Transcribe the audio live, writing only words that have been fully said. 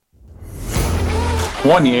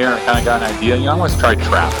One year, I kind of got an idea. I want to try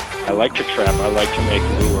trap. I like to trap. I like to make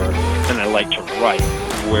lure, and I like to write.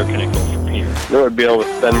 Where can it go from here? I would be able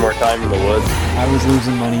to spend more time in the woods. I was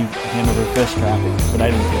losing money hand over fist trapping, but I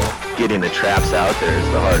didn't care. Getting the traps out there is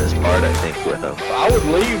the hardest part, I think, with them. I would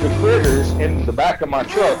leave the critters in the back of my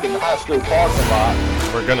truck in the high school parking lot.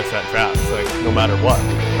 We're gonna set traps, like, no matter what.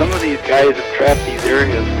 Some of these guys have trapped these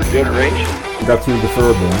areas for generations. Got through the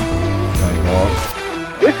fur-born, thank God.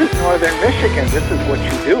 This is northern Michigan. This is what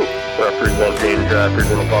you do. Representing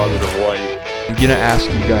trappers in a positive light. I'm gonna ask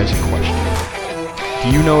you guys a question.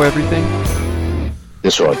 Do you know everything?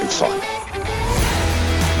 This will be fun.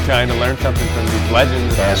 Trying to learn something from these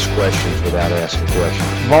legends. Ask questions without asking questions.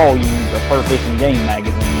 Volumes of Fur Fishing Game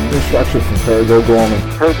magazine. Instruction from Cargo Gorman.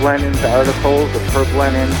 Herb Lennon's articles, the Herb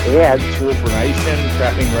Lennon ads. Information,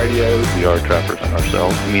 trapping radios. We are trappers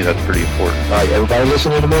ourselves. To me, that's pretty important. All right, everybody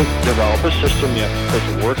listening to me? Develop a system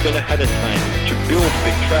that's working ahead of time to build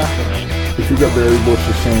big trap lines. If you got berry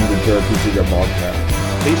bushes, sand, and turkeys, you got bobcat.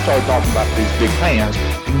 He started talking about these big pans.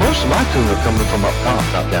 Most of my tuna are coming from up top,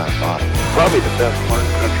 not down at the bottom. Probably the best mark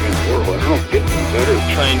country in the world. I don't get any better.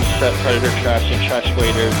 Trying to set predator traps and trash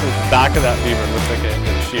waders. The back of that beaver looks like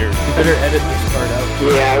it's sheared. You better edit this part out.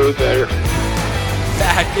 Yeah, we better.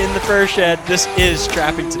 Back in the fur shed. This is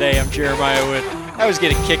Trapping Today. I'm Jeremiah Wood. I always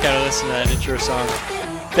get a kick out of listening to that intro song.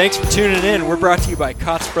 Thanks for tuning in. We're brought to you by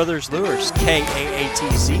Kaatz Brothers Lures,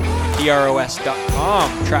 KAATZ,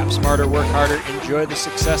 Trap smarter, work harder, enjoy the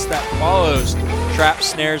success that follows. Traps,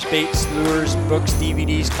 snares, baits, lures, books,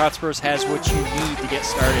 DVDs, Kaatz Bros has what you need to get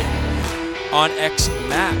started. OnX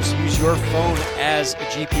Maps, use your phone as a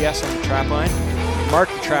GPS on the trap line. Mark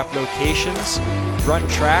the trap locations, run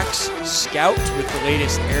tracks, scout with the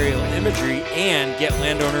latest aerial imagery, and get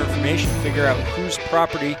landowner information. Figure out whose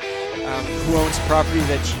property, who owns the property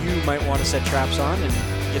that you might want to set traps on, and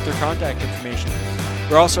get their contact information.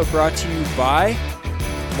 We're also brought to you by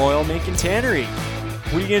Moyle Mink and Tannery.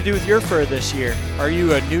 What are you going to do with your fur this year? Are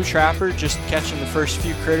you a new trapper just catching the first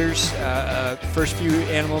few critters, first few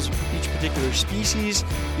animals of each particular species?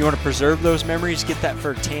 You want to preserve those memories, get that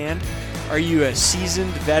fur tanned? Are you a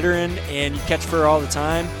seasoned veteran and you catch fur all the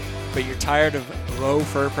time, but you're tired of low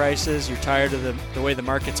fur prices, you're tired of the way the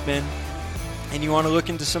market's been, and you want to look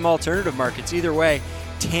into some alternative markets? Either way,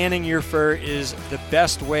 tanning your fur is the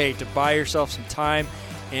best way to buy yourself some time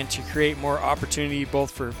and to create more opportunity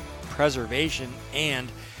both for preservation and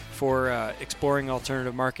for exploring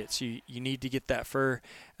alternative markets. You need to get that fur,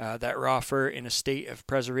 that raw fur, in a state of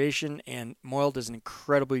preservation, and Moyle does an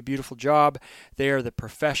incredibly beautiful job. They are the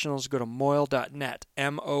professionals. Go to moyle.net,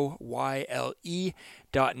 MOYLE.net.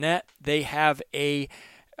 They have a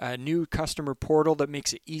new customer portal that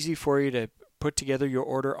makes it easy for you to put together your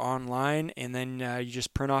order online, and then you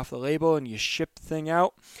just print off the label and you ship the thing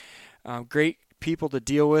out. Great people to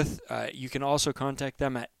deal with. You can also contact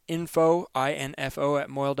them at info at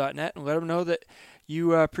moyle.net and let them know that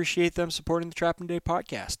you appreciate them supporting the Trapping Day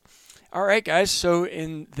podcast. All right, guys. So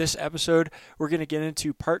in this episode, we're going to get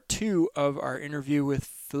into part 2 of our interview with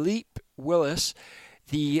Philippe Willis,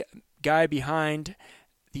 the guy behind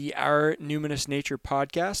the Our Numinous Nature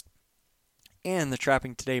podcast and the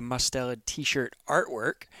Trapping Today Mustelid t-shirt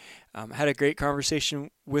artwork. Had a great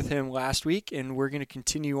conversation with him last week, and we're going to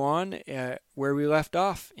continue on where we left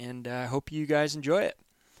off, and I hope you guys enjoy it.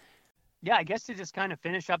 Yeah, I guess to just kind of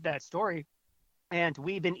finish up that story, and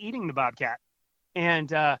we've been eating the bobcat.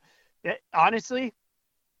 And honestly,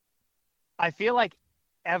 I feel like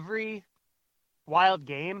every wild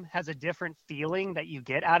game has a different feeling that you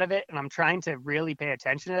get out of it, and I'm trying to really pay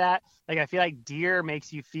attention to that. Like, I feel like deer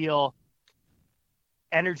makes you feel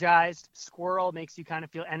energized. Squirrel makes you kind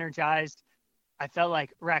of feel energized. I felt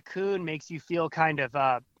like raccoon makes you feel kind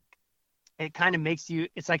of, it kind of makes you,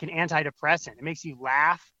 it's like an antidepressant. It makes you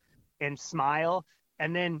laugh and smile.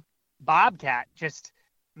 And then bobcat, just,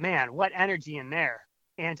 man, what energy in there.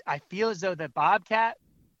 And I feel as though the bobcat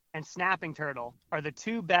and snapping turtle are the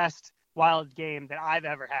two best wild game that I've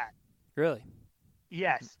ever had. Really?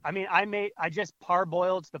 Yes. I mean, I just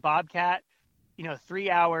parboiled the bobcat, 3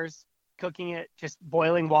 hours, cooking it, just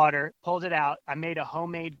boiling water, pulled it out. I made a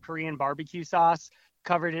homemade Korean barbecue sauce,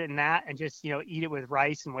 covered it in that, and just, eat it with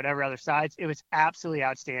rice and whatever other sides. It was absolutely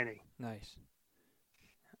outstanding. Nice.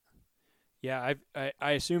 Yeah,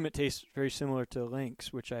 I assume it tastes very similar to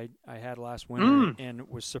lynx, which I had last winter, and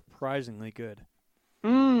was surprisingly good.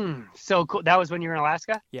 So cool. That was when you were in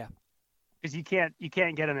Alaska? Yeah. Because you can't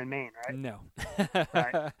get them in Maine, right? No.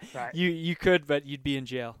 Right. You could, but you'd be in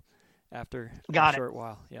jail after a short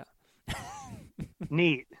while. Yeah.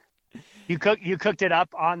 Neat. You cooked it up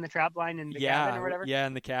on the trap line in the cabin or whatever? Yeah,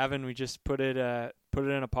 in the cabin. We just put it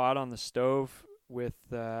in a pot on the stove with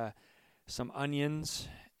some onions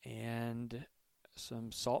and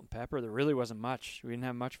some salt and pepper. There really wasn't much. We didn't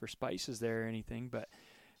have much for spices there or anything, but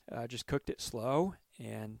just cooked it slow.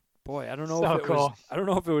 And boy, I don't know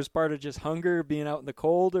if it was part of just hunger, being out in the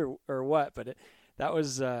cold, or what. But that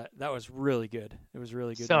was really good. It was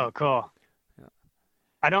really good. So cool. Yeah.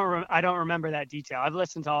 I don't remember that detail. I've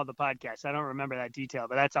listened to all the podcasts. I don't remember that detail,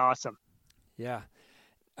 but that's awesome. Yeah.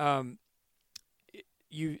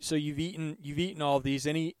 You've eaten all of these.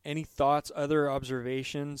 Any thoughts, other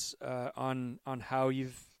observations on how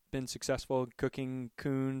you've been successful cooking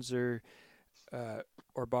coons or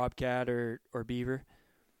bobcat or beaver?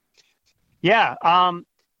 Yeah. And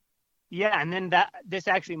then this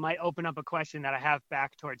actually might open up a question that I have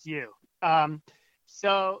back towards you.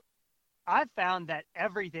 So I've found that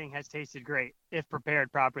everything has tasted great if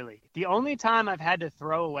prepared properly. The only time I've had to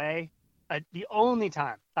throw away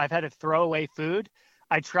food,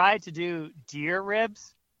 I tried to do deer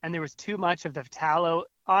ribs, and there was too much of the tallow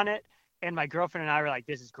on it, and my girlfriend and I were like,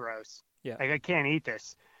 "This is gross. Yeah, like I can't eat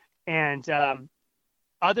this." And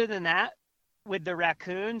other than that, with the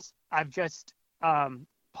raccoons, I've just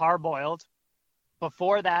parboiled.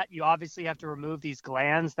 Before that, you obviously have to remove these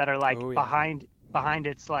glands that are like behind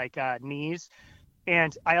its like knees,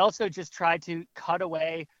 and I also just tried to cut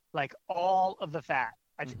away like all of the fat.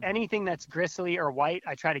 Anything that's gristly or white,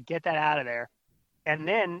 I try to get that out of there. And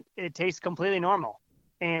then it tastes completely normal.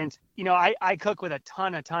 And, I cook with a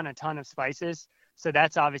ton of spices. So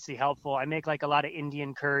that's obviously helpful. I make like a lot of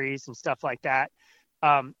Indian curries and stuff like that.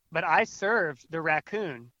 But I served the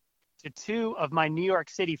raccoon to two of my New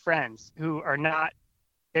York City friends who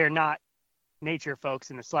they're not nature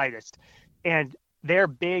folks in the slightest. And they're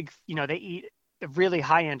big, they eat really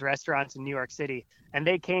high-end restaurants in New York City. And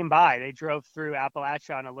they came by. They drove through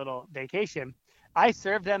Appalachia on a little vacation. I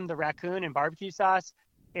served them the raccoon and barbecue sauce,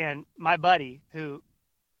 and my buddy, who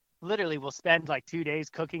literally will spend like 2 days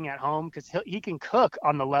cooking at home because he can cook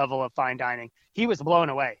on the level of fine dining, he was blown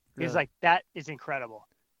away. He was like, that is incredible.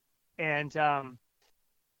 And I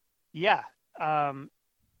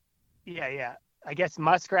guess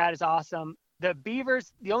muskrat is awesome. The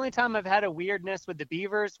beavers, the only time I've had a weirdness with the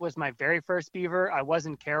beavers was my very first beaver. I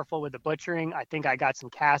wasn't careful with the butchering. I think I got some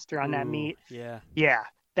castor on that meat. Yeah.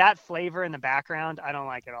 That flavor in the background, I don't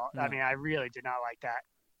like at all. No. I mean, I really did not like that.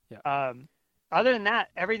 Yeah. Other than that,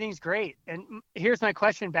 everything's great. And here's my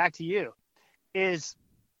question back to you is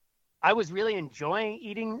I was really enjoying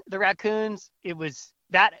eating the raccoons. It was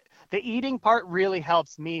that the eating part really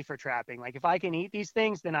helps me for trapping. Like if I can eat these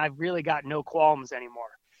things, then I've really got no qualms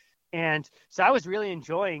anymore. And so I was really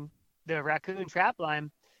enjoying the raccoon trap line.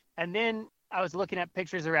 And then I was looking at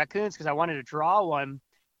pictures of raccoons because I wanted to draw one.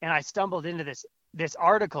 And I stumbled into this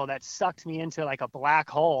article that sucked me into like a black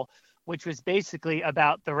hole, which was basically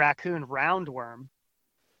about the raccoon roundworm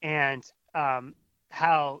and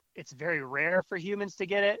how it's very rare for humans to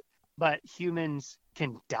get it, but humans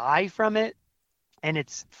can die from it. And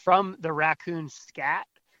it's from the raccoon scat.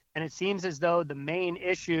 And it seems as though the main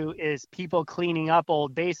issue is people cleaning up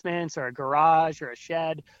old basements or a garage or a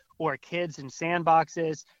shed or kids in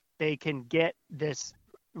sandboxes. They can get this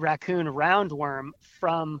raccoon roundworm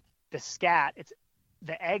from the scat.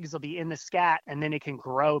 The eggs will be in the scat and then it can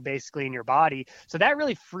grow basically in your body. So that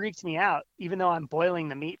really freaked me out. Even though I'm boiling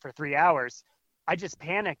the meat for 3 hours, I just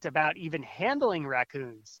panicked about even handling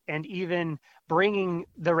raccoons and even bringing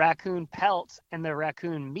the raccoon pelt and the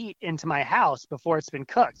raccoon meat into my house before it's been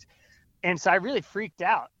cooked. And so I really freaked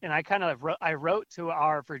out. And I wrote to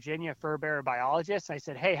our Virginia fur bearer biologist. I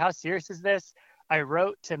said, "Hey, how serious is this?" I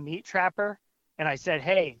wrote to Meat Trapper and I said,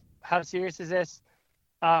 "Hey, how serious is this?"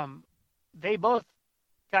 They both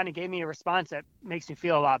kind of gave me a response that makes me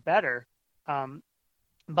feel a lot better.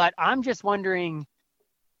 But I'm just wondering,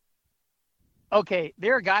 okay,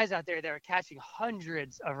 there are guys out there that are catching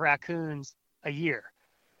hundreds of raccoons a year.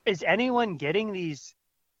 Is anyone getting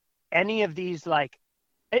any of these like,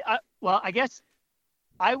 well, I guess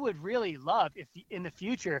I would really love if in the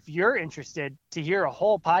future, if you're interested to hear a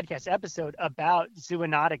whole podcast episode about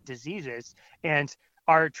zoonotic diseases and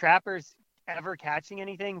are trappers ever catching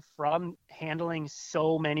anything from handling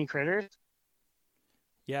so many critters?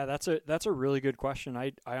 Yeah, that's a really good question.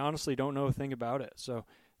 I honestly don't know a thing about it. So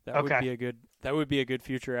that would be a good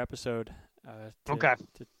future episode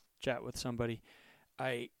to chat with somebody.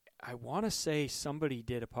 I want to say somebody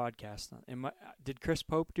did a podcast. Did Chris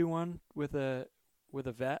Pope do one with a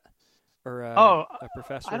vet or a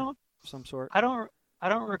professor of some sort? I don't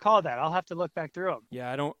recall that. I'll have to look back through them.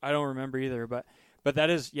 Yeah, I don't remember either. But that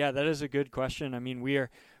is a good question. I mean, we are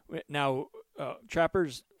now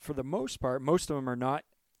trappers for the most part. Most of them are not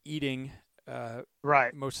eating.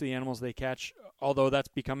 Right. Most of the animals they catch although that's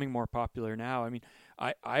becoming more popular now. I mean,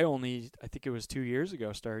 I think it was 2 years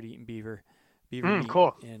ago, started eating beaver meat.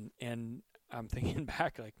 Cool. And I'm thinking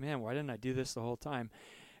back, like, man, why didn't I do this the whole time?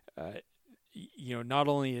 Not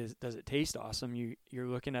only does it taste awesome, you're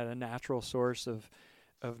looking at a natural source of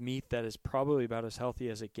meat that is probably about as healthy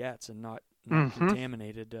as it gets, and not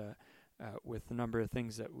contaminated with the number of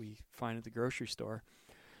things that we find at the grocery store.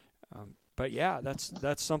 But yeah,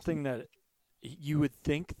 that's something that you would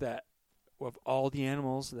think that of all the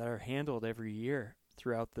animals that are handled every year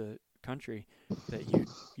throughout the country, that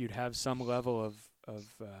you'd have some level of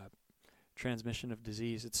transmission of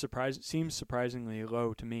disease. It seems surprisingly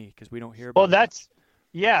low to me, because we don't hear about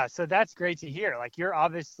so that's great to hear. Like, you're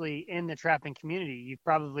obviously in the trapping community. You've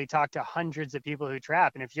probably talked to hundreds of people who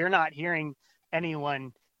trap, and if you're not hearing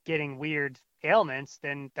anyone getting weird ailments,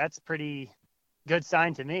 then that's pretty good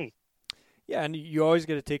sign to me. Yeah, and you always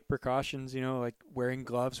got to take precautions, like wearing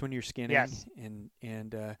gloves when you're skinning. Yes. And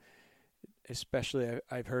especially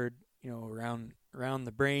I've heard, around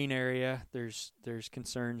the brain area, there's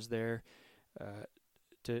concerns there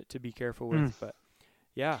to be careful with. But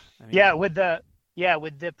yeah. With the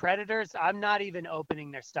predators, I'm not even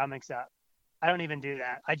opening their stomachs up. I don't even do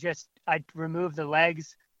that. I remove the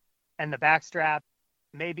legs and the back strap,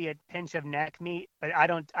 maybe a pinch of neck meat, but I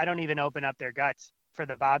don't even open up their guts for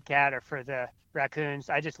the bobcat or for the raccoons.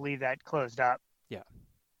 I just leave that closed up. Yeah.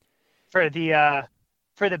 For the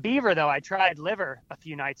beaver, though, I tried liver a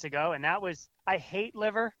few nights ago, and I hate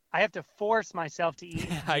liver. I have to force myself to eat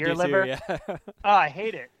deer liver. Too, yeah. Oh, I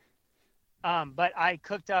hate it. But I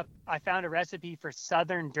found a recipe for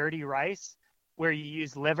southern dirty rice where you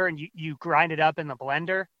use liver and you grind it up in the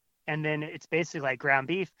blender, and then it's basically like ground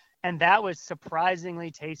beef. And that was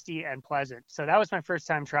surprisingly tasty and pleasant. So that was my first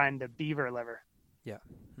time trying the beaver liver. Yeah.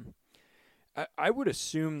 I would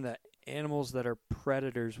assume that animals that are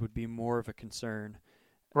predators would be more of a concern.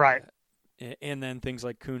 Right. And then things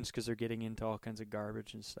like coons, because they're getting into all kinds of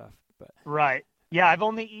garbage and stuff. But right. Yeah, I've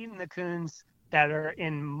only eaten the coons that are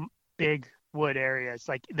in big wood areas,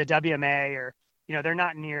 like the WMA, or, they're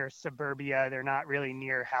not near suburbia. They're not really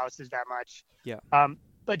near houses that much. Yeah.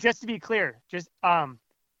 But just to be clear,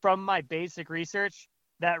 from my basic research,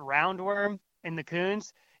 that roundworm in the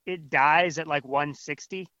coons, it dies at like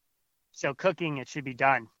 160. So cooking, it should be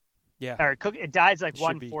done. Yeah. Or it dies like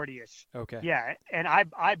 140-ish. Okay. Yeah, and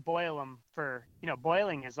I boil them for,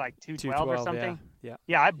 boiling is like 212 or something. Yeah.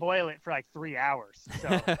 Yeah, I boil it for like 3 hours.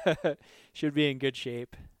 So should be in good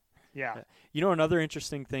shape. Yeah. Another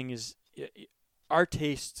interesting thing is our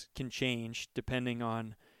tastes can change depending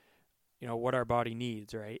on, what our body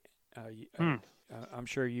needs, right? I'm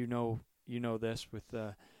sure you know this with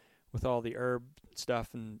all the herb stuff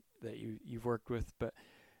and that you've worked with, but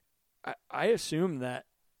I assume that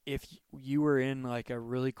if you were in like a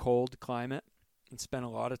really cold climate and spent a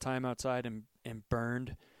lot of time outside and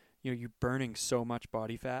burned, you're burning so much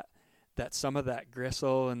body fat that some of that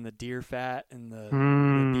gristle and the deer fat and the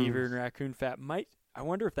beaver and raccoon fat I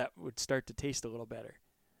wonder if that would start to taste a little better.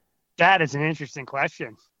 That is an interesting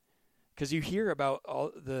question. Because you hear about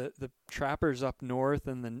all the trappers up north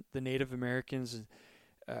and the Native Americans,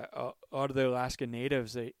 a lot of the Alaska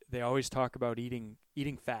Natives, they always talk about eating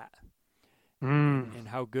fat and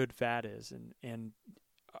how good fat is. And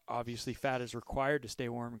obviously fat is required to stay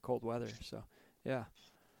warm in cold weather. So, yeah.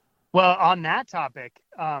 Well, on that topic,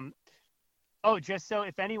 just so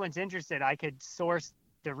if anyone's interested, I could source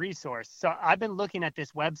the resource. So I've been looking at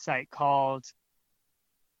this website called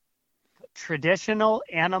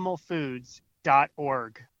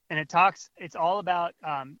traditionalanimalfoods.org, and it's all about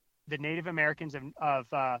the Native Americans of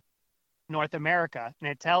North America, and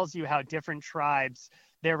it tells you how different tribes,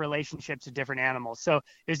 their relationships to different animals. So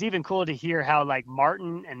it was even cool to hear how like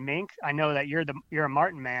marten and mink, I know that you're a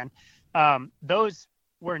marten man, those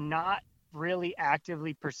were not really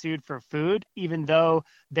actively pursued for food, even though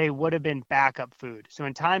they would have been backup food. So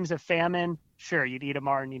in times of famine, sure, you'd eat a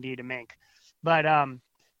marten, you'd eat a mink. But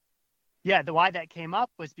the why that came up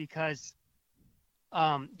was because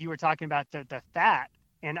you were talking about the fat,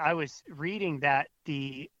 and I was reading that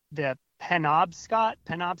the Penobscot,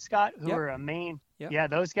 who are a Maine,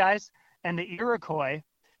 those guys, and the Iroquois,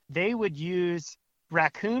 they would use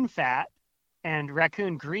raccoon fat and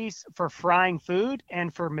raccoon grease for frying food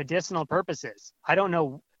and for medicinal purposes. I don't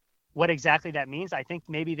know what exactly that means. I think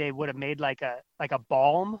maybe they would have made like a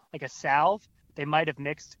balm, like a salve. They might have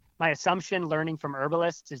mixed. My assumption, learning from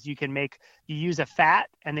herbalists, is you use a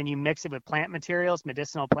fat and then you mix it with plant materials,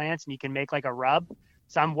 medicinal plants, and you can make like a rub.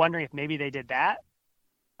 So I'm wondering if maybe they did that.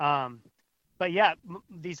 But yeah,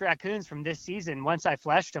 these raccoons from this season, once I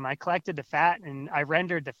fleshed them, I collected the fat and I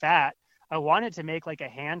rendered the fat. I wanted to make like a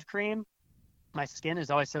hand cream, my skin is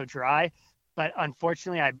always so dry. But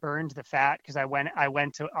unfortunately, I burned the fat because I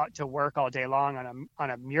went to work all day long on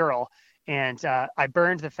a mural, and I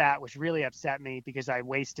burned the fat, which really upset me because I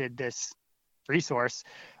wasted this resource.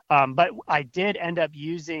 But I did end up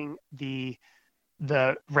using the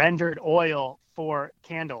rendered oil for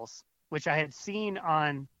candles, which I had seen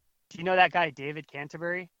on. Do you know that guy David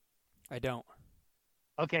Canterbury? I don't.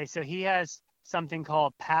 Okay, so he has something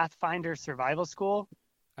called Pathfinder Survival School.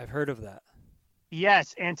 I've heard of that.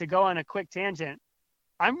 Yes, and to go on a quick tangent,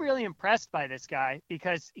 I'm really impressed by this guy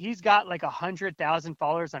because he's got like 100,000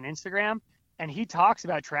 followers on Instagram, and he talks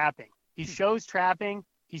about trapping. He shows trapping.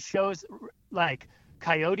 He shows like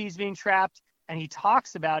coyotes being trapped, and he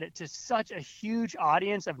talks about it to such a huge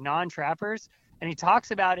audience of non-trappers, and he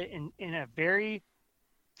talks about it in a very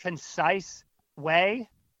concise way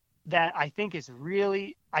that I think it's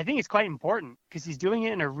quite important because he's doing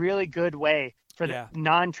it in a really good way for the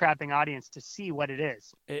non-trapping audience to see what it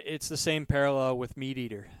is. It's the same parallel with Meat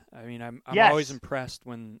Eater. I mean, I'm always impressed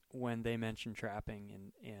when they mention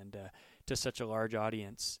trapping and to such a large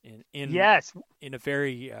audience in a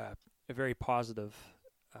very positive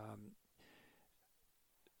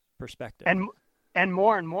perspective. And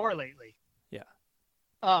more lately.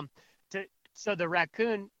 Yeah. So the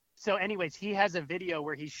raccoon. So anyways, he has a video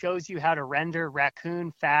where he shows you how to render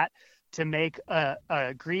raccoon fat to make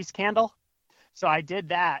a grease candle. So I did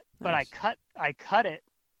that, but nice. I cut it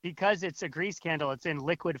because it's a grease candle. It's in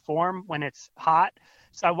liquid form when it's hot.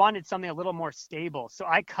 So I wanted something a little more stable. So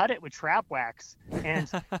I cut it with trap wax, and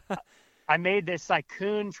I made this like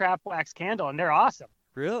coon trap wax candle, and they're awesome.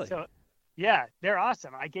 Really? So yeah, they're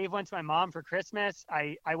awesome. I gave one to my mom for Christmas.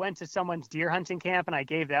 I went to someone's deer hunting camp and I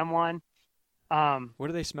gave them one. What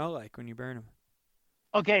do they smell like when you burn them?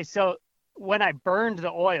 Okay, so when I burned the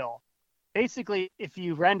oil, basically if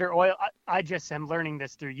you render oil, I just am learning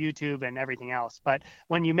this through YouTube and everything else, but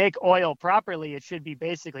when you make oil properly, it should be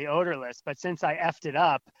basically odorless. But since I effed it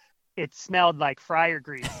up, it smelled like fryer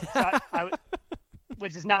grease,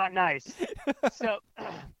 which is not nice. So,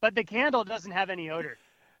 but the candle doesn't have any odor.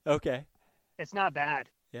 Okay. It's not bad.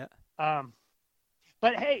 Yeah.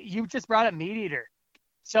 But hey, you just brought up Meat Eater.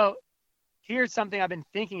 So here's something I've been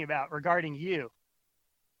thinking about regarding you.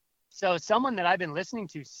 So someone that I've been listening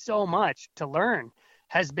to so much to learn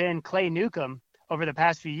has been Clay Newcomb over the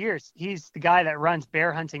past few years. He's the guy that runs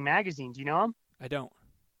Bear Hunting Magazine. Do you know him? I don't.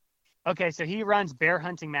 Okay, so he runs Bear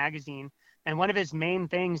Hunting Magazine, and one of his main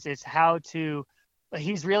things is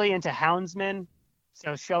he's really into houndsmen,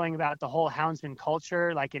 so showing about the whole houndsman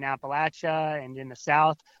culture, like in Appalachia and in the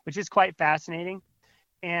South, which is quite fascinating.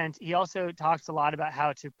 And he also talks a lot about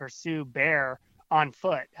how to pursue bear on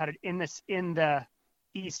foot, in the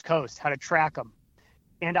East Coast, how to track them.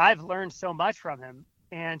 And I've learned so much from him.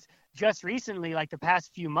 And just recently, like the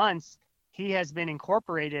past few months, he has been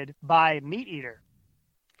incorporated by Meat Eater.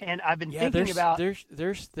 And I've been thinking about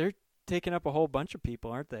they're taking up a whole bunch of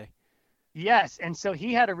people, aren't they? Yes. And so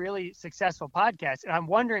he had a really successful podcast, and I'm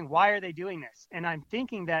wondering, why are they doing this? And I'm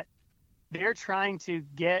thinking that they're trying to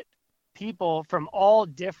get people from all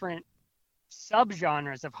different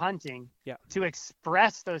subgenres of hunting to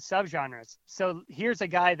express those subgenres. So here's a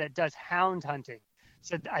guy that does hound hunting.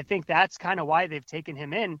 So I think that's kind of why they've taken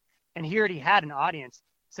him in, and he already had an audience.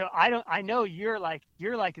 So I know you're like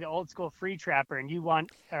the old school free trapper, and you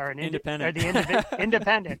want an independent,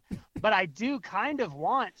 independent. But I do kind of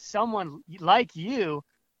want someone like you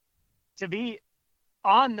to be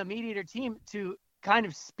on the Meat Eater team to kind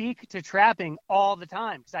of speak to trapping all the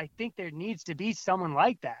time, because I think there needs to be someone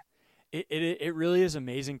like that. It really is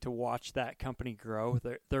amazing to watch that company grow.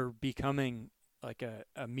 They're becoming like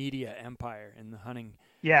a media empire in the hunting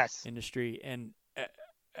industry, and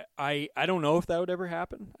I don't know if that would ever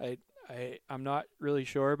happen. I'm not really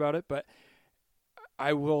sure about it, but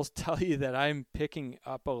I will tell you that I'm picking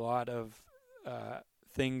up a lot of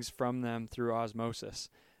things from them through osmosis.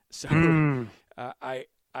 So I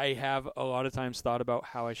have a lot of times thought about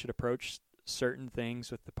how I should approach certain things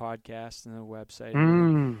with the podcast and the website,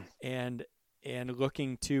 and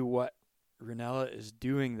looking to what Rinella is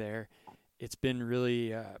doing there. It's been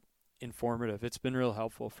really informative. It's been real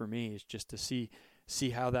helpful for me, is just to see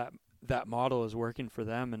how that model is working for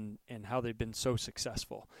them and how they've been so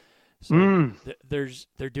successful. So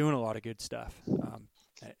they're doing a lot of good stuff,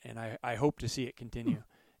 and I hope to see it continue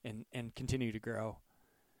and continue to grow.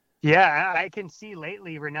 Yeah, I can see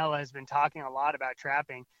lately Rinella has been talking a lot about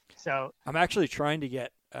trapping. So I'm actually trying to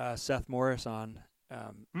get Seth Morris on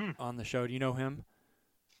the show. Do you know him?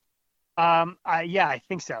 I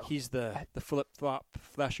think so. He's the flip-flop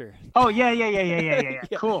flesher. Oh, yeah.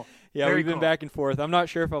 Cool. Yeah, Very we've been cool. back and forth. I'm not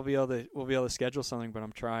sure if we'll be able to schedule something, but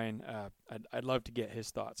I'm trying. I'd love to get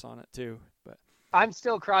his thoughts on it too. But I'm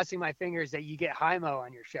still crossing my fingers that you get Jaimo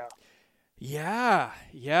on your show.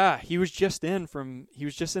 yeah. He was just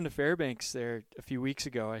into Fairbanks there a few weeks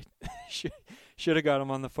ago. I should have got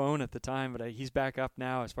him on the phone at the time, but he's back up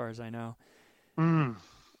now, as far as I know.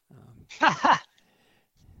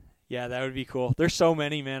 Yeah, that would be cool. There's so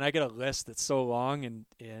many, man. I got a list that's so long,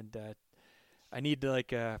 and I need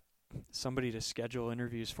to somebody to schedule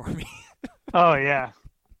interviews for me. Oh yeah.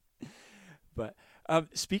 But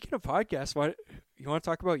speaking of podcasts, you want to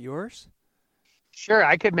talk about yours? Sure,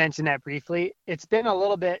 I could mention that briefly. It's been a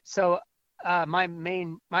little bit. So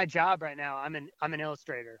my job right now, I'm an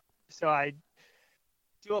illustrator. So I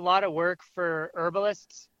do a lot of work for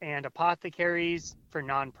herbalists and apothecaries, for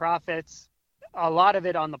nonprofits, a lot of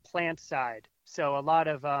it on the plant side. So a lot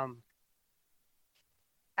of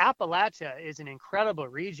Appalachia is an incredible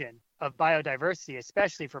region of biodiversity,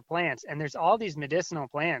 especially for plants. And there's all these medicinal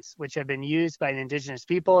plants which have been used by the indigenous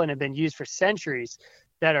people and have been used for centuries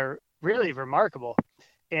that are really remarkable.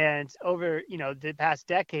 And over, the past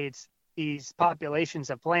decades, these populations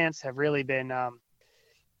of plants have really been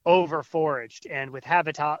over-foraged. And with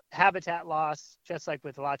habitat loss, just like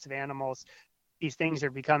with lots of animals, these things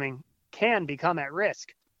can become at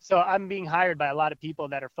risk. So I'm being hired by a lot of people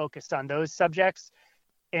that are focused on those subjects.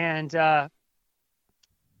 And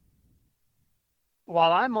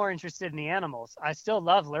while I'm more interested in the animals, I still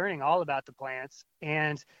love learning all about the plants.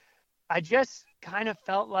 And I just kind of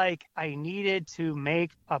felt like I needed to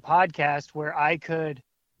make a podcast where I could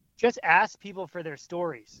just ask people for their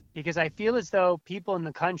stories, because I feel as though people in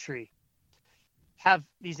the country have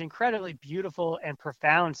these incredibly beautiful and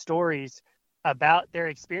profound stories about their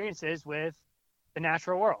experiences with the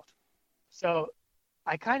natural world. So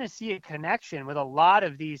I kind of see a connection with a lot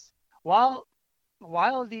of these, while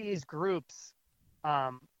these groups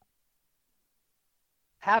have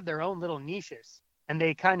their own little niches and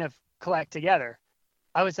they kind of collect together.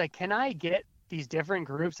 I was like, can I get these different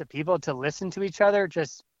groups of people to listen to each other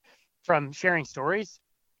just from sharing stories?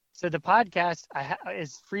 So the podcast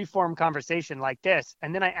is free-form conversation like this,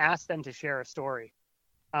 and then I ask them to share a story.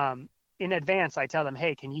 In advance, I tell them,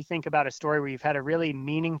 hey, can you think about a story where you've had a really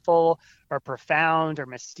meaningful or profound or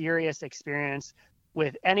mysterious experience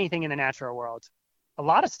with anything in the natural world? A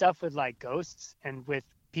lot of stuff with like ghosts and with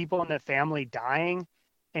people in the family dying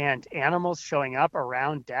and animals showing up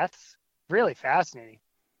around deaths. Really fascinating.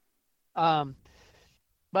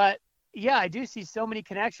 But yeah, I do see so many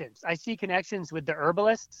connections. I see connections with the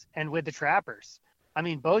herbalists and with the trappers. I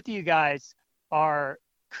mean, both of you guys are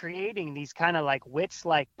creating these kind of like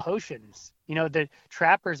witch-like potions. The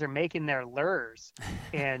trappers are making their lures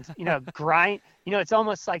and, grind. It's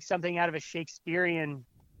almost like something out of a Shakespearean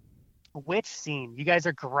witch scene. You guys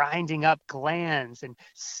are grinding up glands and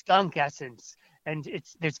skunk essence, and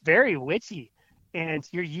it's very witchy, and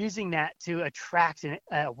you're using that to attract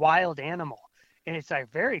a wild animal, and it's like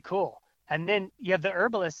very cool. And then you have the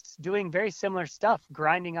herbalists doing very similar stuff,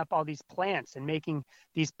 grinding up all these plants and making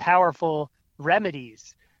these powerful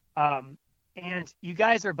remedies. And you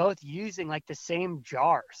guys are both using like the same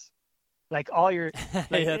jars, like all your.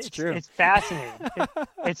 Like, that's true. It's fascinating.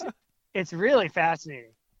 It's really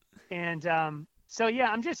fascinating. And so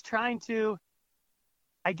yeah, I'm just trying to,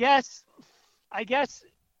 I guess,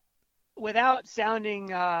 without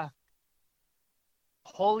sounding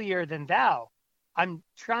holier than thou, I'm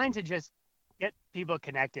trying to just get people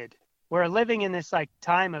connected. We're living in this like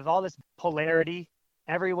time of all this polarity,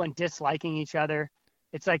 everyone disliking each other.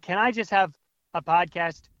 It's like, can I just have a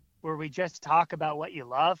podcast where we just talk about what you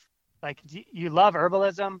love? Like, you love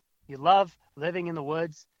herbalism, you love living in the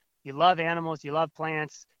woods, you love animals, you love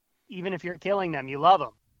plants. Even if you're killing them, you love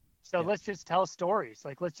them. So Let's just tell stories.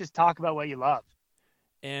 Like, let's just talk about what you love.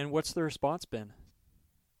 And what's the response been?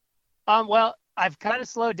 Well, I've kind of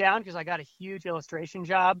slowed down because I got a huge illustration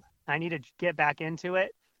job. I need to get back into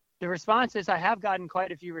it. The responses, I have gotten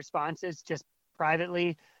quite a few responses just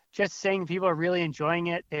privately, just saying people are really enjoying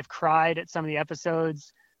it. They've cried at some of the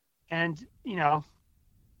episodes. And, yeah.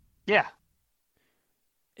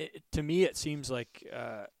 To me, it seems like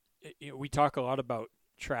we talk a lot about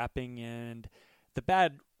trapping and the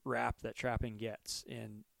bad rap that trapping gets,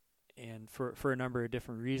 and for a number of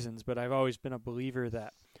different reasons. But I've always been a believer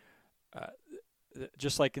that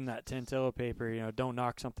just like in that Tantillo paper, don't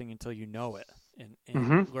knock something until you know it and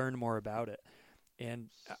learn more about it. And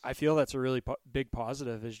I feel that's a really big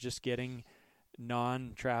positive, is just getting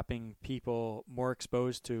non-trapping people more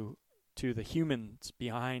exposed to the humans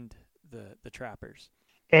behind the trappers.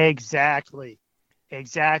 Exactly.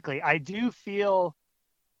 I do feel,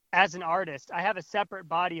 as an artist, I have a separate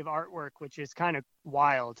body of artwork, which is kind of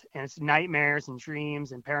wild, and it's nightmares and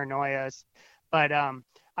dreams and paranoias. But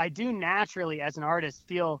I do naturally, as an artist,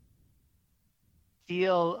 feel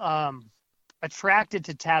attracted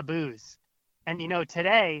to taboos. And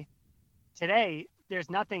today there's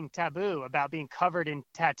nothing taboo about being covered in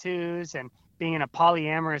tattoos and being in a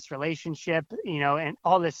polyamorous relationship, and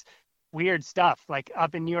all this weird stuff. Like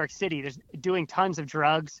up in New York City, there's doing tons of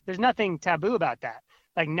drugs. There's nothing taboo about that.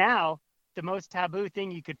 Like now, the most taboo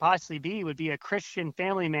thing you could possibly be would be a Christian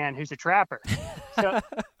family man who's a trapper.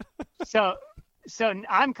 So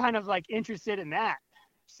I'm kind of like interested in that.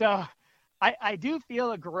 So I do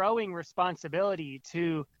feel a growing responsibility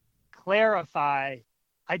to clarify.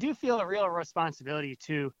 I do feel a real responsibility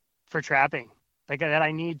for trapping, like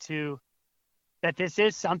that this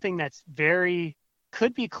is something that's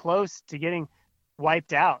could be close to getting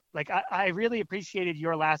wiped out. Like I really appreciated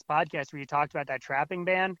your last podcast where you talked about that trapping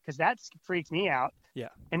ban, because that freaked me out. Yeah.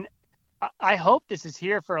 And I hope this is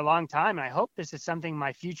here for a long time. And I hope this is something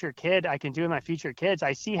I can do with my future kids.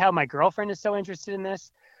 I see how my girlfriend is so interested in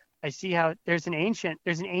this. I see how there's an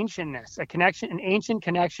ancientness, an ancient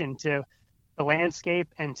connection to the landscape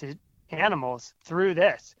and to animals through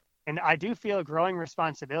this. And I do feel a growing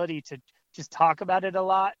responsibility to just talk about it a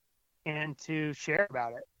lot and to share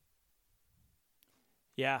about it.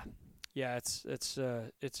 Yeah, it's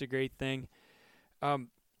a great thing,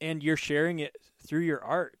 and you're sharing it through your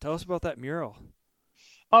art. Tell us about that mural.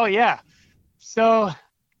 Oh yeah, so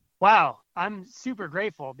wow, I'm super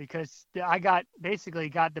grateful because I basically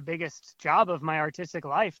got the biggest job of my artistic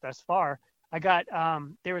life thus far. I got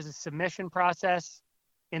there was a submission process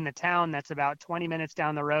in the town that's about 20 minutes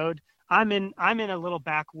down the road. I'm in a little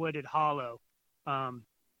backwooded hollow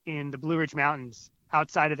in the Blue Ridge Mountains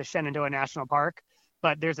outside of the Shenandoah National Park.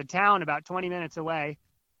 But there's a town about 20 minutes away,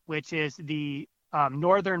 which is the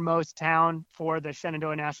northernmost town for the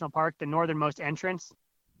Shenandoah National Park, the northernmost entrance.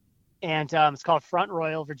 And it's called Front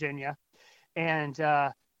Royal, Virginia. And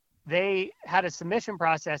they had a submission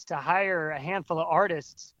process to hire a handful of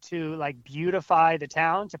artists to like beautify the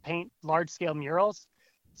town, to paint large-scale murals.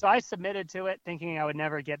 So I submitted to it thinking I would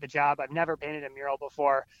never get the job. I've never painted a mural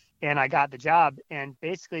before, and I got the job. And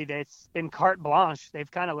basically it's been carte blanche. They've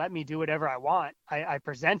kind of let me do whatever I want. I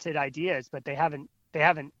presented ideas, but they haven't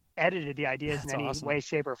edited the ideas in any way,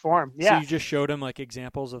 shape, or form. Yeah. So you just showed them like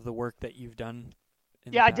examples of the work that you've done?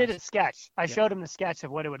 Yeah, I did a sketch. I showed them the sketch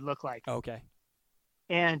of what it would look like. Okay.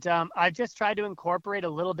 And I've just tried to incorporate a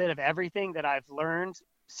little bit of everything that I've learned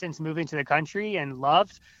since moving to the country and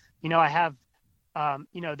loved. I have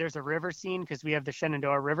there's a river scene because we have the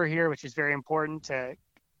Shenandoah River here, which is very important to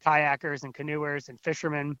kayakers and canoers and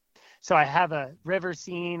fishermen. So I have a river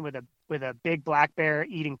scene with a big black bear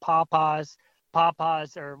eating pawpaws.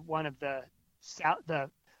 Pawpaws are one of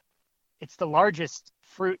it's the largest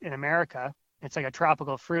fruit in America. It's like a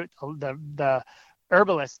tropical fruit. The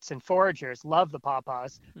herbalists and foragers love the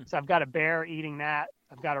pawpaws. So I've got a bear eating that.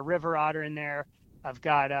 I've got a river otter in there. I've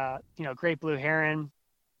got great blue heron.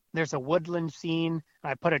 There's a woodland scene.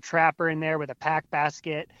 I put a trapper in there with a pack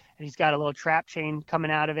basket, and he's got a little trap chain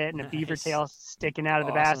coming out of it and a beaver tail sticking out of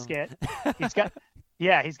the basket. He's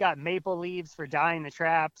got maple leaves for dyeing the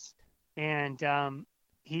traps, and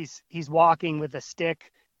he's walking with a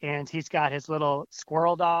stick, and he's got his little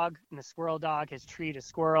squirrel dog, and the squirrel dog has treed a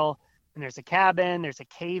squirrel. And there's a cabin. There's a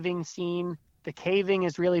caving scene. The caving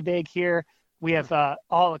is really big here. We have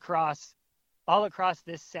all across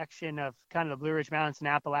this section of kind of the Blue Ridge Mountains and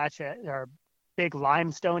Appalachia, there are big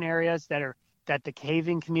limestone areas that the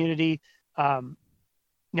caving community,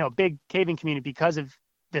 big caving community because of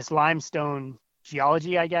this limestone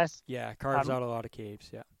geology, I guess. Yeah, carves out a lot of caves.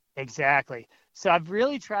 Yeah, exactly. So I've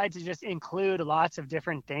really tried to just include lots of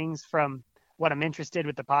different things from what I'm interested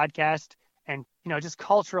with the podcast, and just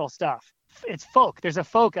cultural stuff. It's folk. There's a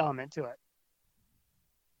folk element to it.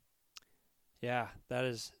 Yeah, that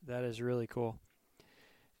is really cool.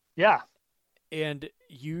 Yeah. And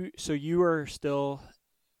you are still,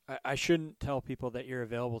 I shouldn't tell people that you're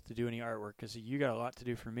available to do any artwork because you got a lot to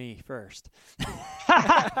do for me first.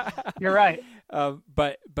 You're right.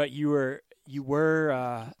 But you were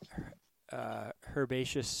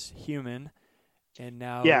Herbaceous Human, and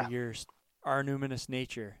now you're Our Numinous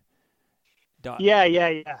Nature.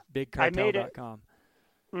 Yeah. Bigcartel.com.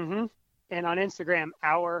 Mm-hmm. And on Instagram,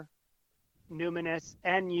 Our Numinous,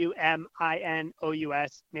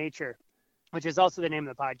 NUMINOUS Nature, which is also the name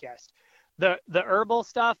of the podcast. The herbal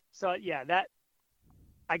stuff. So yeah, that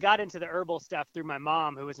I got into the herbal stuff through my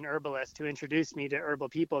mom, who was an herbalist, who introduced me to herbal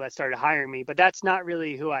people that started hiring me. But that's not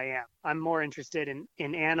really who I am. I'm more interested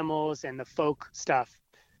in animals and the folk stuff.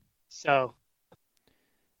 So.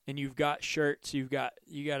 And you've got shirts. You got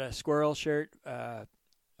a squirrel shirt, a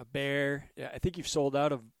bear. I think you've sold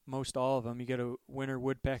out of most all of them. You got a winter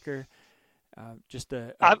woodpecker. Just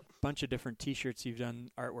a bunch of different T-shirts you've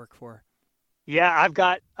done artwork for. Yeah, I've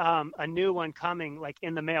got a new one coming, like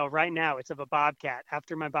in the mail right now. It's of a bobcat.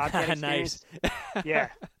 After my bobcat experience. Nice. Yeah.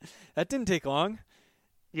 That didn't take long.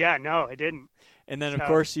 Yeah, no, it didn't. And then, of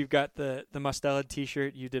course, you've got the Mustelid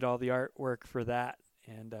T-shirt. You did all the artwork for that.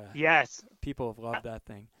 And yes, people have loved that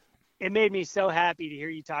thing. It made me so happy to hear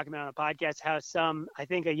you talking about on the podcast how I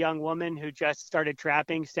think a young woman who just started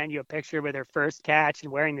trapping sent you a picture with her first catch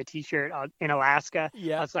and wearing the T-shirt in Alaska.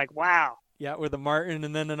 Yeah. I was like, wow. Yeah, with a marten.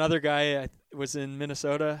 And then another guy was in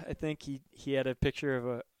Minnesota. I think he had a picture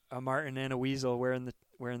of a marten and a weasel wearing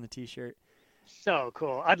the T-shirt. So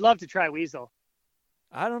cool. I'd love to try weasel.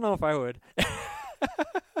 I don't know if I would.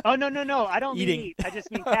 Oh, no. I don't mean eat. I just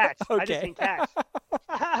mean catch. Okay. I just mean catch.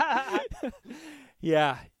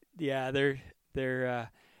 Yeah, they're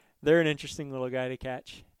an interesting little guy to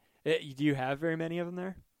catch. Do you have very many of them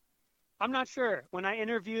there? I'm not sure. When I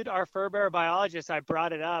interviewed our fur bearer biologist, I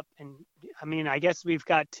brought it up, and I mean, I guess we've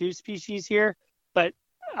got 2 species here, but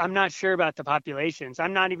I'm not sure about the populations.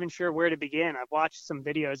 I'm not even sure where to begin. I've watched some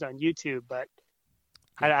videos on YouTube, but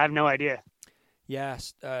I have no idea.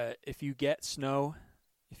 Yes, if you get snow,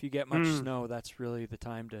 if you get much snow, that's really the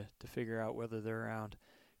time to figure out whether they're around,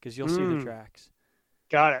 because you'll see the tracks.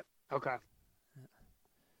 Got it. Okay.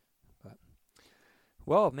 But,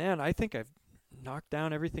 well, man, I think I've knocked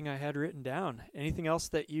down everything I had written down. Anything else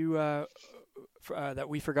that you that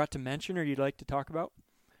we forgot to mention or you'd like to talk about?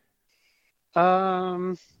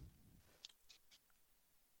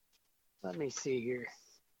 Let me see here.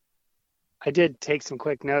 I did take some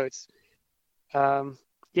quick notes.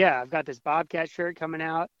 Yeah, I've got this Bobcat shirt coming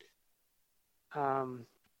out.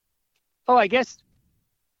 I guess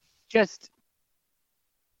just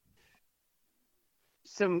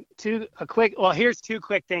here's 2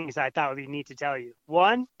 quick things I thought would be neat to tell you.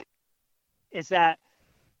 One is that,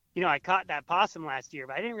 I caught that possum last year,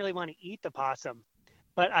 but I didn't really want to eat the possum.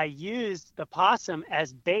 But I used the possum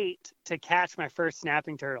as bait to catch my first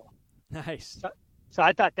snapping turtle. Nice. So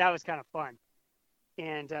I thought that was kind of fun.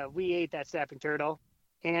 And we ate that snapping turtle.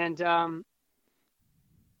 And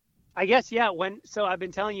I guess, so I've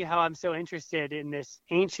been telling you how I'm so interested in this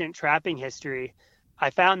ancient trapping history. I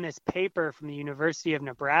found this paper from the University of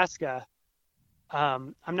Nebraska.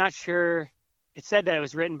 I'm not sure. It said that it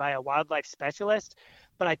was written by a wildlife specialist,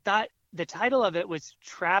 but I thought the title of it was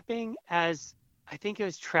Trapping as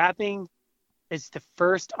the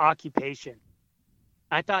First Occupation.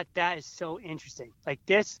 I thought that is so interesting. Like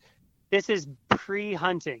this is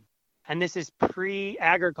pre-hunting and this is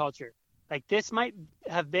pre-agriculture. Like this might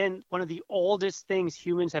have been one of the oldest things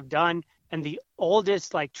humans have done and the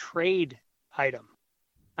oldest like trade item.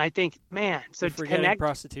 I think, man, so to connect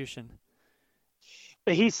prostitution.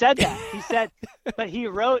 But he said that. But he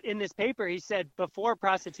wrote in this paper, he said, before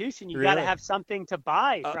prostitution, you got to have something to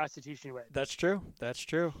buy prostitution with. That's true.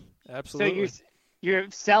 Absolutely. So you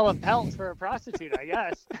sell a pelt for a prostitute, I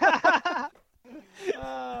guess.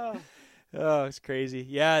 Oh, it's crazy.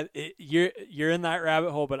 Yeah, you're in that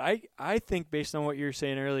rabbit hole. But I think based on what you were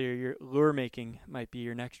saying earlier, your lure making might be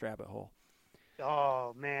your next rabbit hole.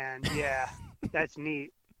 Oh, man. Yeah, that's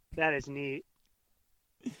neat. That is neat.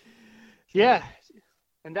 Yeah.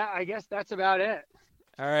 And I guess that's about it.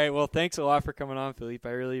 All right. Well, thanks a lot for coming on, Philippe.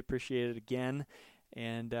 I really appreciate it again.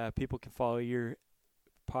 And people can follow your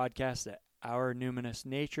podcast at Our Numinous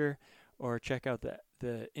Nature or check out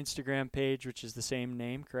the Instagram page, which is the same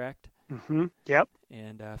name, correct? Mm-hmm. Yep.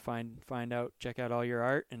 And check out all your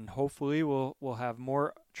art. And hopefully we'll have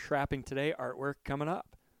more Trapping Today artwork coming up.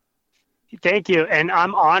 Thank you. And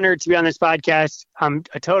I'm honored to be on this podcast. I'm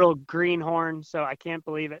a total greenhorn, so I can't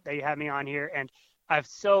believe it that you have me on here. And I've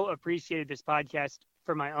so appreciated this podcast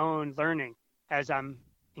for my own learning as I'm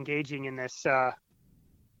engaging in this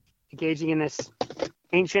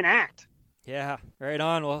ancient act. Yeah, right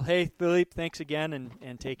on. Well, hey, Philippe, thanks again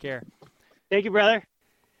and take care. Thank you, brother.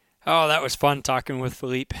 Oh, that was fun talking with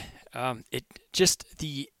Philippe.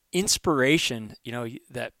 The inspiration,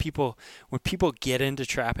 that when people get into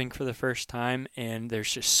trapping for the first time and they're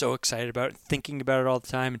just so excited about it, thinking about it all the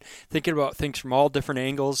time and thinking about things from all different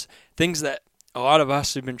angles, things that a lot of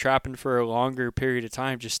us who've been trapping for a longer period of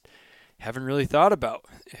time just haven't really thought about.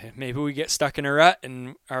 Maybe we get stuck in a rut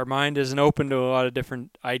and our mind isn't open to a lot of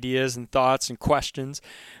different ideas and thoughts and questions.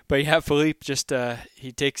 But yeah, Philippe just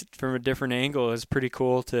he takes it from a different angle. It's pretty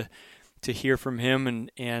cool to hear from him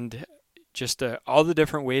and just all the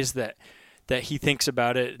different ways that he thinks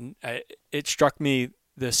about it. And it struck me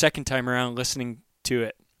the second time around listening to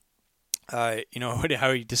it.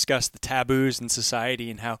 How he discussed the taboos in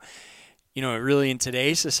society and how, really in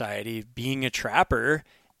today's society, being a trapper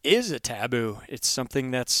is a taboo. It's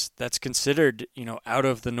something that's considered, out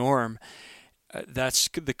of the norm. That's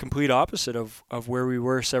the complete opposite of where we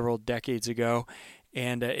were several decades ago.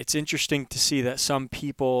 And it's interesting to see that some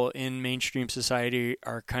people in mainstream society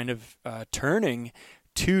are kind of turning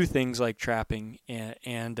to things like trapping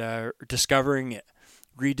and discovering it.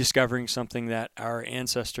 Rediscovering something that our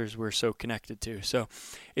ancestors were so connected to. So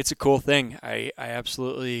it's a cool thing. I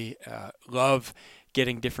absolutely love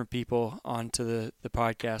getting different people onto the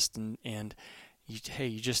podcast and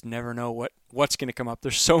you just never know what's going to come up.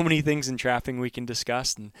 There's so many things in trapping we can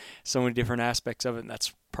discuss and so many different aspects of it, and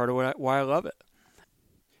that's part of why I love it.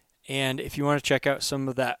 And if you want to check out some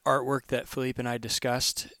of that artwork that Philippe and I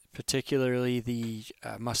discussed, particularly the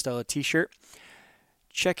Mustela t-shirt,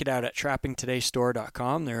 check it out at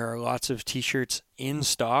trappingtodaystore.com. There are lots of t-shirts in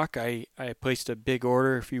stock. I placed a big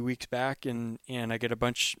order a few weeks back and I get a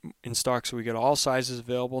bunch in stock, so we got all sizes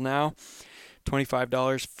available now.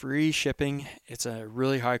 $25 free shipping. It's a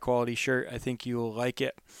really high quality shirt. I think you'll like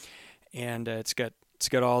it. And it's got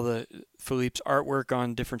all the Philippe's artwork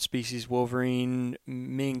on different species: wolverine,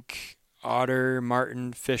 mink, otter,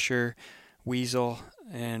 marten, fisher, weasel,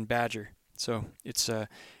 and badger. So it's a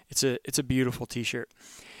beautiful t-shirt.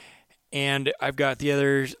 And I've got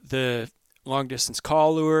the long distance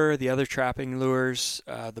call lure, the other trapping lures,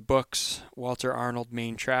 the books, Walter Arnold,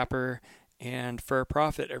 Maine Trapper, and For a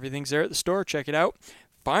Profit. Everything's there at the store. Check it out.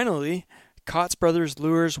 Finally, Kotz Brothers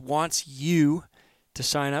Lures wants you to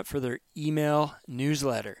sign up for their email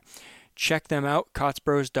newsletter. Check them out,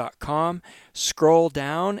 kotzbros.com. Scroll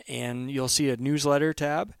down and you'll see a newsletter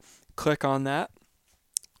tab. Click on that,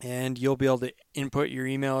 and you'll be able to input your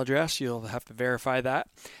email address. You'll have to verify that,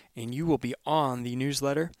 and you will be on the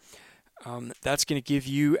newsletter. That's going to give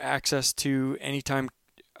you access to anytime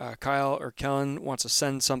Kyle or Kellen wants to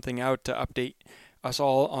send something out to update us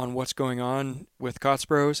all on what's going on with Kotz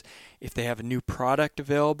Bros. If they have a new product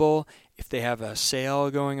available, if they have a sale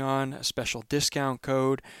going on, a special discount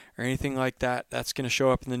code, or anything like that, that's going to show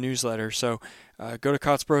up in the newsletter. So go to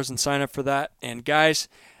Kotz Bros and sign up for that. And guys,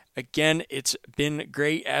 again, it's been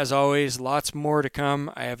great as always. Lots more to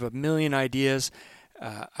come. I have a million ideas.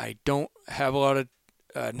 I don't have a lot of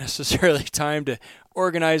necessarily time to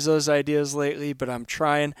organize those ideas lately, but I'm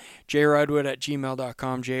trying.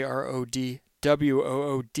 jrodwood@gmail.com,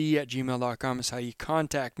 jrodwood@gmail.com is how you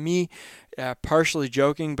contact me. Partially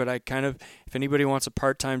joking, but if anybody wants a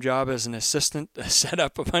part-time job as an assistant to set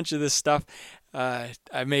up a bunch of this stuff, I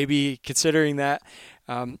may be considering that.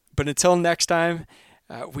 But until next time,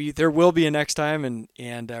 there will be a next time,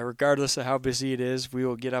 and regardless of how busy it is, we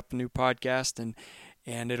will get up a new podcast,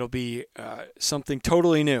 and it'll be something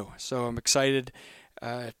totally new. So I'm excited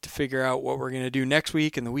to figure out what we're going to do next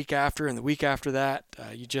week and the week after and the week after that.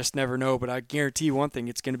 You just never know, but I guarantee you one thing,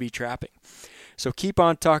 it's going to be trapping. So keep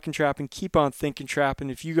on talking trapping, keep on thinking trapping.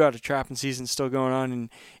 If you got a trapping season still going on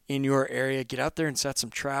in your area, get out there and set some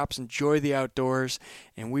traps, enjoy the outdoors,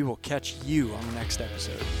 and we will catch you on the next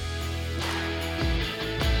episode.